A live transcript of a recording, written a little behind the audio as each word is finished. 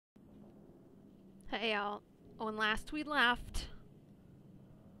Hey y'all, when last we left,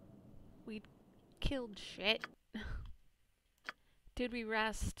 we'd killed shit. Did we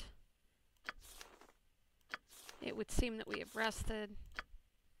rest? It would seem that we have rested.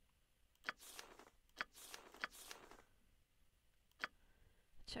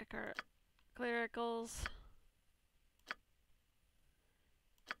 Check our clericals.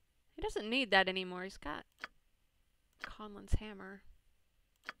 He doesn't need that anymore, he's got Conlin's hammer.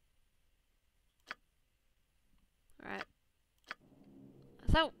 Alright.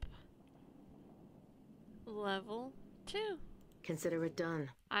 So, level 2. Consider it done.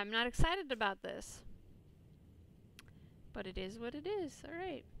 I'm not excited about this. But it is what it is.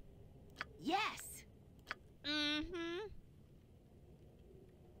 Alright. Yes! Mm-hmm.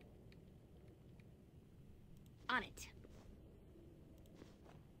 On it.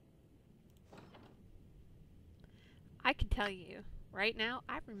 I can tell you, right now,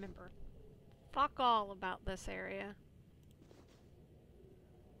 I remember fuck all about this area.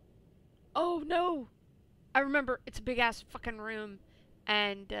 Oh no! I remember it's a big ass fucking room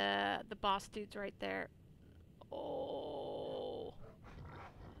and the boss dude's right there. Oh.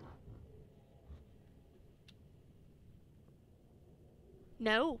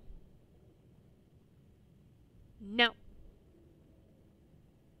 No. No.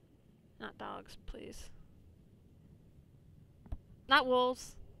 Not dogs, please. Not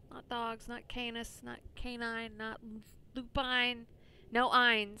wolves. Not dogs, not canis, not canine, not lupine. No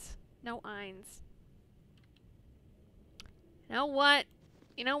ines. No ines. You know what?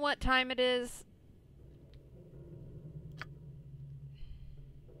 You know what time it is?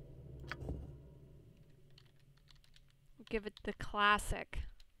 We'll give it the classic.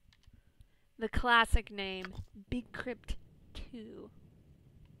 The classic name. Big Crypt 2.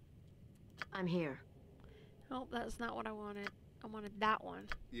 I'm here. Oh, that's not what I wanted. I wanted that one.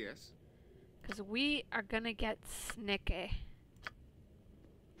 Yes. Because we are gonna get snicky.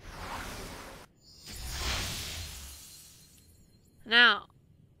 Now,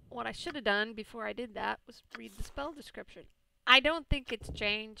 what I should have done before I did that was read the spell description. I don't think it's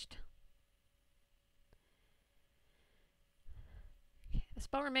changed. Okay. The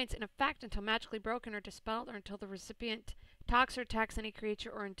spell remains in effect until magically broken or dispelled, or until the recipient talks or attacks any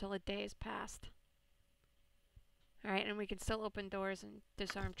creature, or until a day has passed. Alright, and we can still open doors and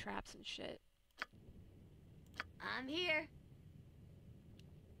disarm traps and shit. I'm here.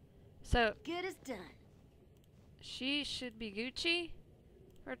 So, Good as done. she should be Gucci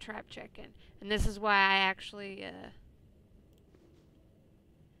for trap checking. And this is why I actually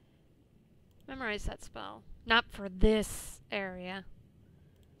memorized that spell. Not for this area,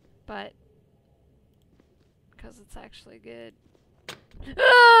 but because it's actually good.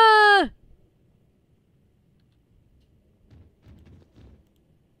 Ah!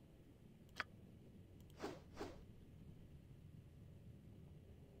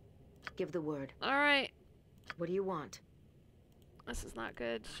 Give the word. Alright. What do you want? This is not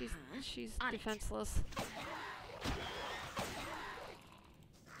good. She's On it. defenseless.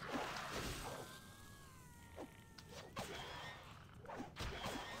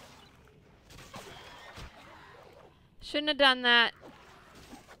 Shouldn't have done that.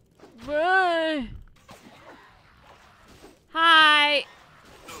 Bye. Hi.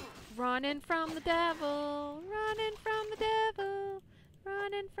 Running from the devil. Running from the devil.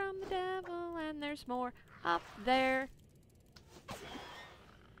 Running from the devil. And there's more up there.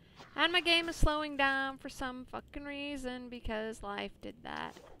 And my game is slowing down for some fucking reason because life did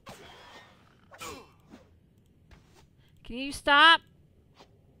that. Can you stop?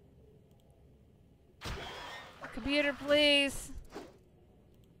 Computer, please.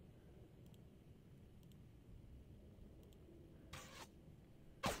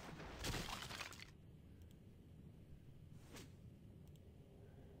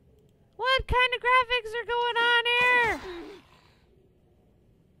 What kind of graphics are going on here?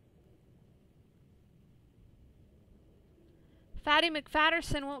 Fatty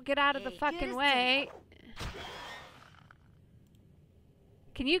McFatterson won't get out of the fucking way.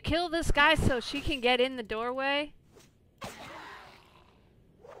 Can you kill this guy so she can get in the doorway?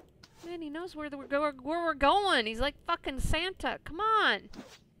 Man, he knows where we're going. He's like fucking Santa. Come on.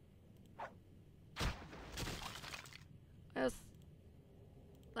 Just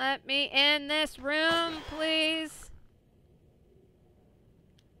let me in this room, please.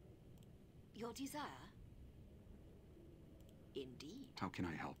 Your desire? Indeed. How can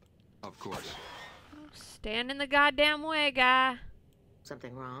I help? Of course. Oh, stand in the goddamn way, guy.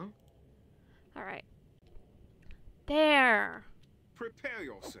 Something wrong? Alright. There. Prepare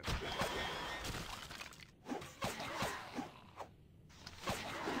yourself.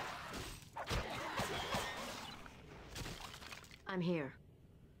 I'm here.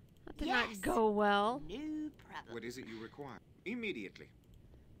 That did not go well. No problem. What is it you require? Immediately.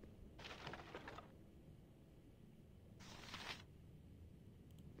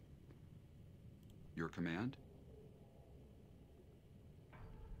 Your command?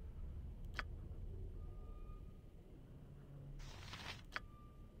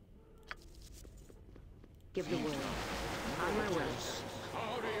 Give the word. On my way.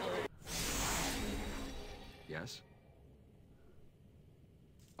 Yes?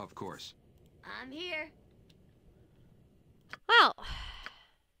 Of course. I'm here. Well,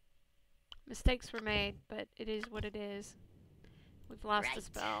 mistakes were made, but it is what it is. We've lost the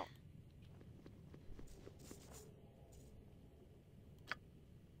spell.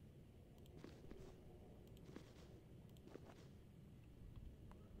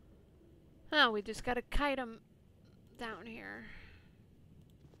 Oh, we just gotta kite him down here.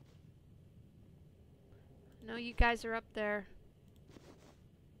 I know you guys are up there.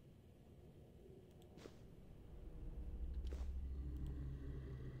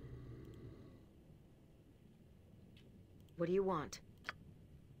 What do you want?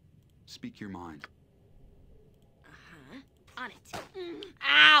 Speak your mind. On it.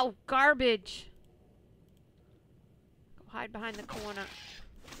 Ow! Garbage! Go hide behind the corner.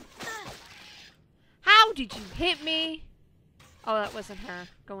 How did you hit me? Oh, that wasn't her.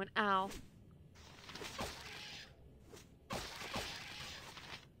 Going, ow.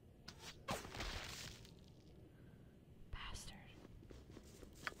 Bastard.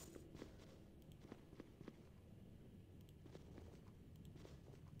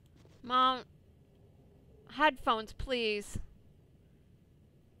 Mom. Headphones, please.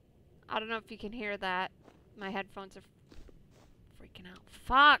 I don't know if you can hear that. My headphones are freaking out.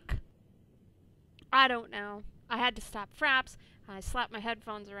 Fuck! I don't know. I had to stop Fraps. I slapped my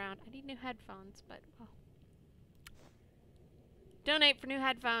headphones around. I need new headphones, but, well. Donate for new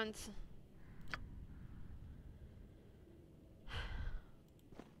headphones.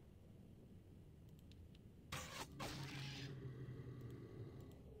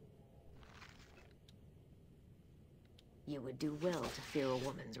 You would do well to fear a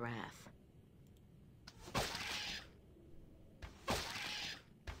woman's wrath.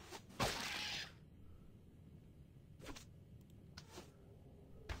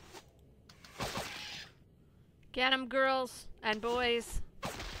 Get 'em, girls and boys.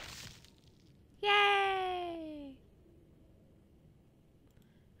 Yay!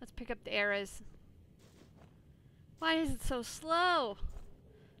 Let's pick up the arrows. Why is it so slow?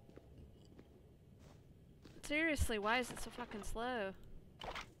 Seriously, why is it so fucking slow?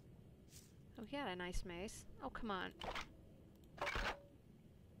 Oh, he had a nice mace. Oh, come on.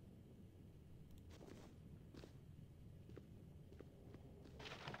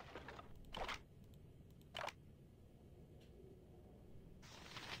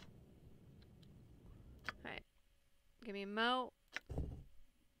 Alright. Give me a mo.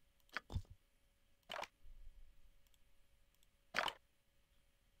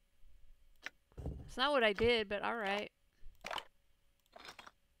 It's not what I did, but alright.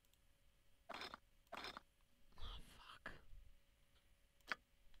 Oh, fuck.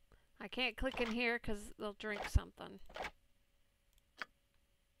 I can't click in here because they'll drink something.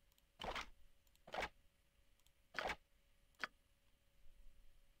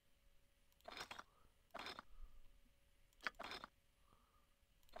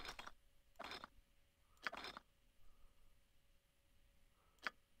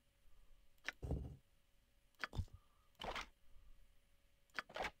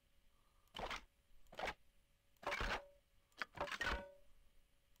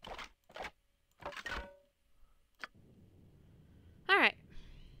 Alright.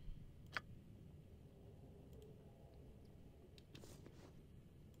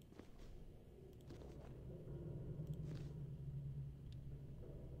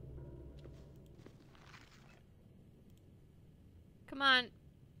 Come on.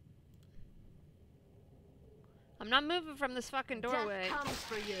 I'm not moving from this fucking doorway. Death comes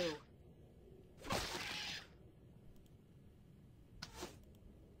for you.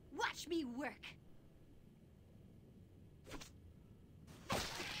 Watch me work.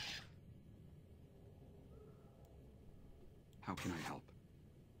 How can I help?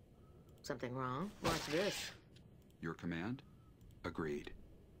 Something wrong? What's this? Your command? Agreed.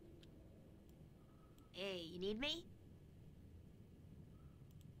 Hey, you need me?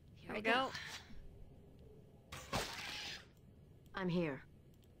 Here we go. I'm here.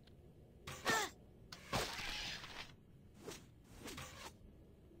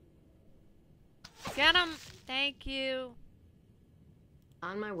 Get him! Thank you.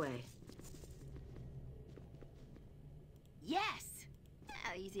 On my way. Yes!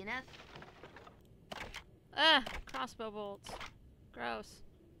 Oh, easy enough. Ugh, crossbow bolts. Gross.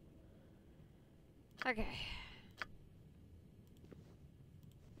 Okay.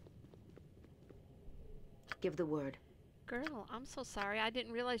 Give the word. Girl, I'm so sorry. I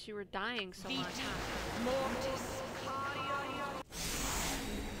didn't realize you were dying so much.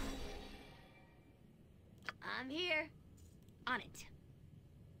 I'm here. On it.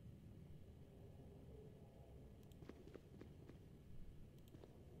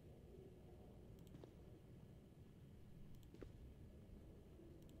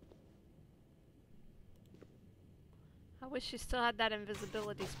 I wish you still had that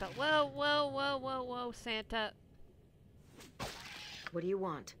invisibility spell. Whoa, whoa, whoa, whoa, whoa, Santa. What do you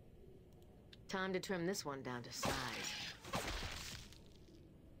want? Time to trim this one down to size.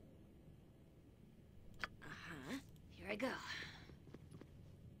 Uh-huh. Here I go.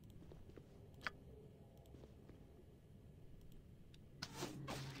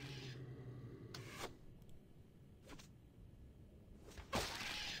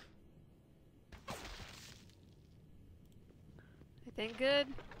 Anything good?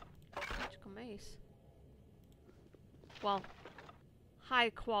 Magical mace. Well, high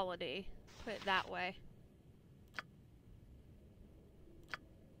quality. Put it that way.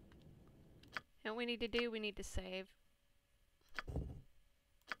 And what we need to do, we need to save.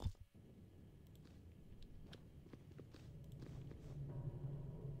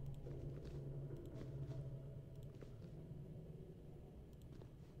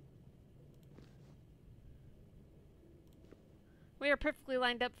 We are perfectly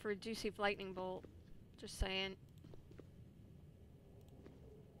lined up for a juicy lightning bolt. Just saying.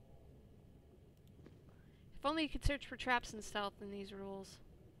 If only you could search for traps and stealth in these rules.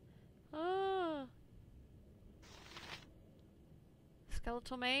 Oh.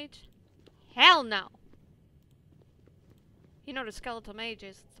 Skeletal mage? Hell no! You know what a skeletal mage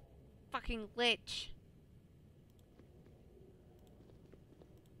is. It's a fucking lich.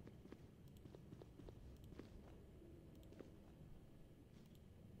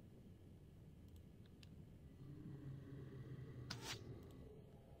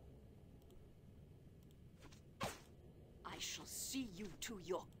 I shall see you to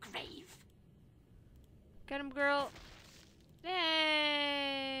your grave. Get him, girl.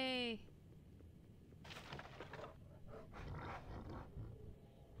 Yay!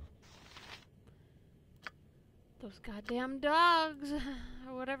 Those goddamn dogs.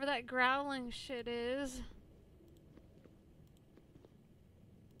 Or whatever that growling shit is.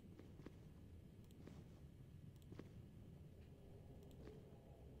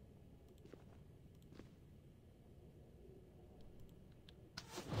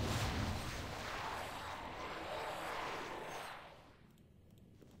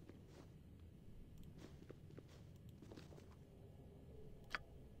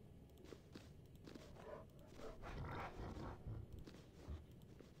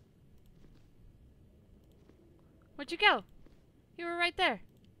 Where'd you go? You were right there.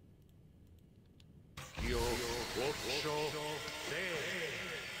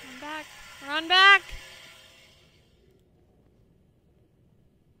 Run back. Run back!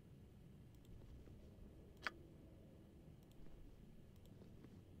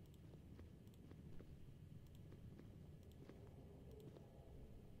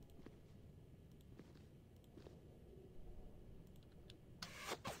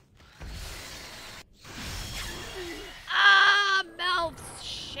 Ah, mouth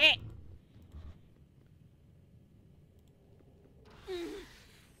shit.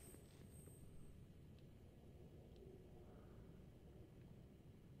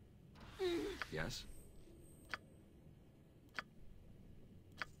 Yes?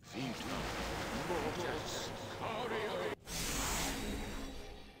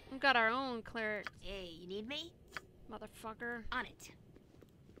 We've got our own cleric, Hey, you need me? motherfucker. On it.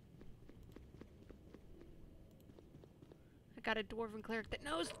 I got a dwarven cleric that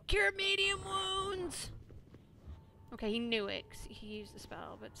knows to cure medium wounds. Okay, he knew it 'cause he used the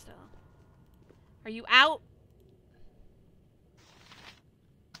spell, but still. Are you out?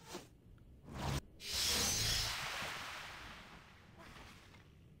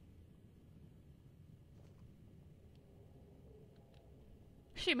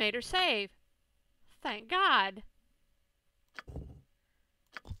 She made her save. Thank God.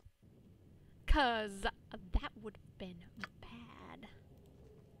 'Cause that would have been bad.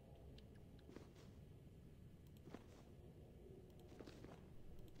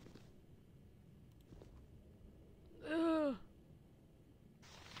 Ugh.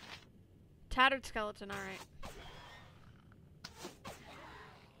 Tattered skeleton, alright.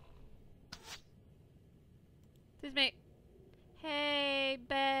 Excuse me. Hey,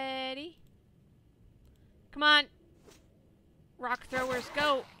 Betty. Come on. Rock throwers,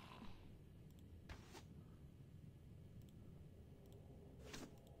 go.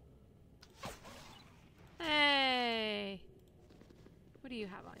 Hey. What do you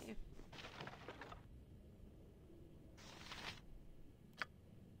have on you?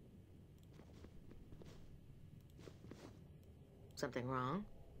 Something wrong?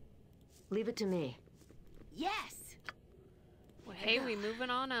 Leave it to me. Yes! Well, hey, we moving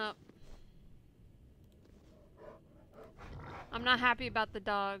on up. I'm not happy about the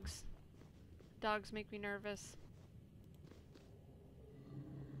dogs. Dogs make me nervous.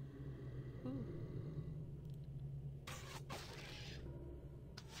 Ooh.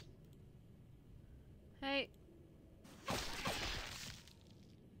 Hey.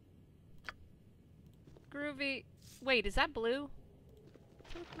 Groovy. Wait, is that blue?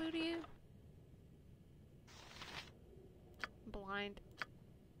 Does that look blue to you? I'm blind.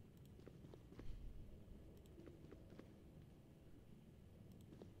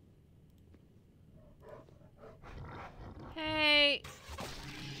 Hey.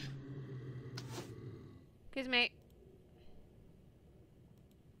 Excuse me.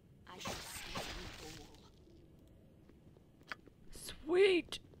 I shall see you all.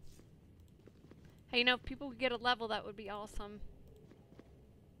 Sweet. Hey, you know, if people could get a level, that would be awesome.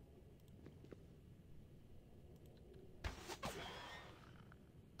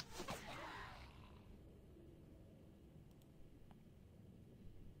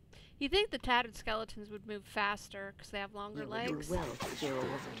 You think the tattered skeletons would move faster because they have longer You would legs? do well to fear a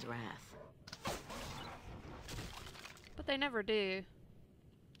woman's wrath. But they never do.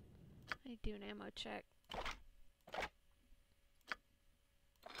 I need to do an ammo check.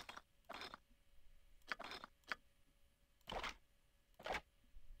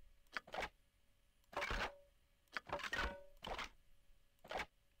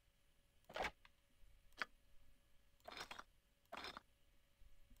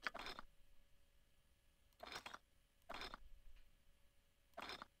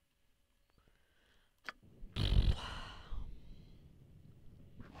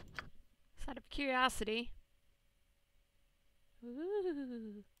 Just out of curiosity.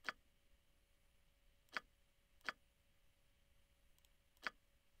 Ooh.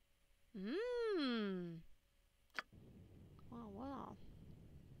 Mmm. Wow, wow.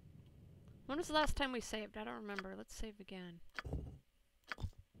 When was the last time we saved? I don't remember. Let's save again.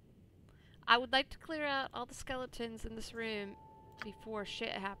 I would like to clear out all the skeletons in this room before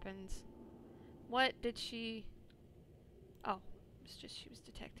shit happens. What did she... Oh, it's just she was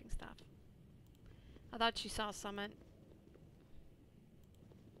detecting stuff. I thought she saw something.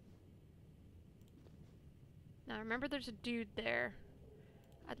 Now remember there's a dude there.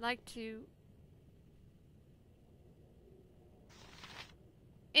 I'd like to...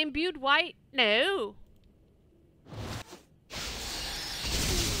 Imbued white? No!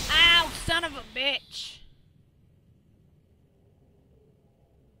 Ow, son of a bitch!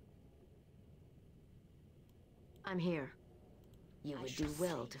 I'm here. You would do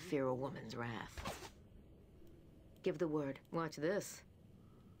well to fear a woman's wrath. Give the word. Watch this.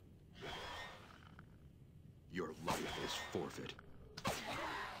 Your life is forfeit.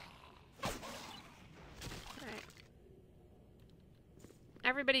 Alright.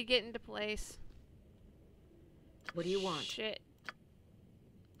 Everybody get into place. What do you want? Shit.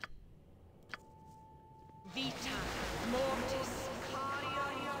 Vita mortis.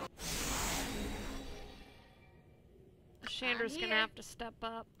 Chandra's gonna here. have to step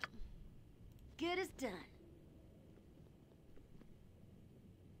up. Good as done.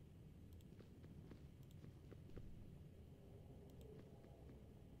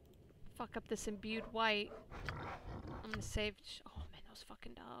 Fuck up this imbued white. I'm gonna save... Oh man, those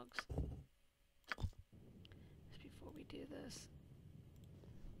fucking dogs. Just before we do this.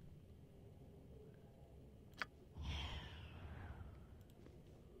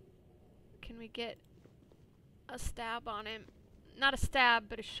 Can we get a stab on him? Not a stab,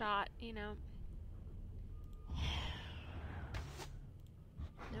 but a shot, you know.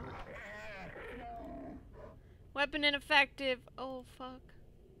 Nope. Weapon ineffective. Oh, fuck.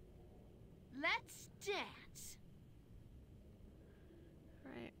 Let's dance.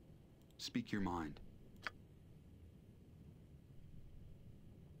 Right. Speak your mind.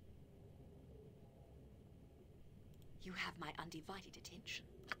 You have my undivided attention.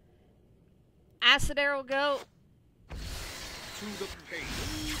 Acid arrow, go. To the pain.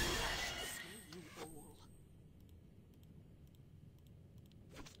 See you all.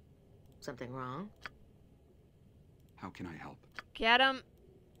 Something wrong? How can I help? Get him.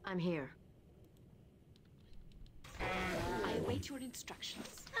 I'm here. I await your instructions.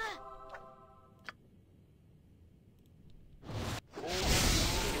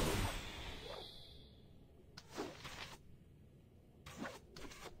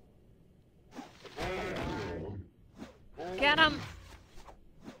 Get him!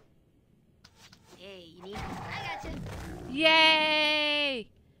 Hey, you need... I gotcha. Yay!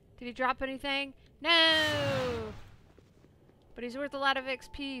 Did he drop anything? No! But he's worth a lot of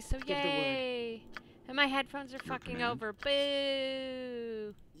XP, so Give the word. yay! And my headphones are fucking command? over.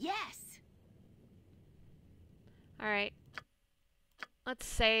 Boo! Yes. Alright. Let's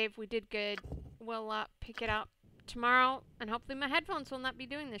save. We did good. We'll pick it up tomorrow, and hopefully my headphones will not be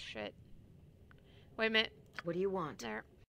doing this shit. Wait a minute. What do you want? There.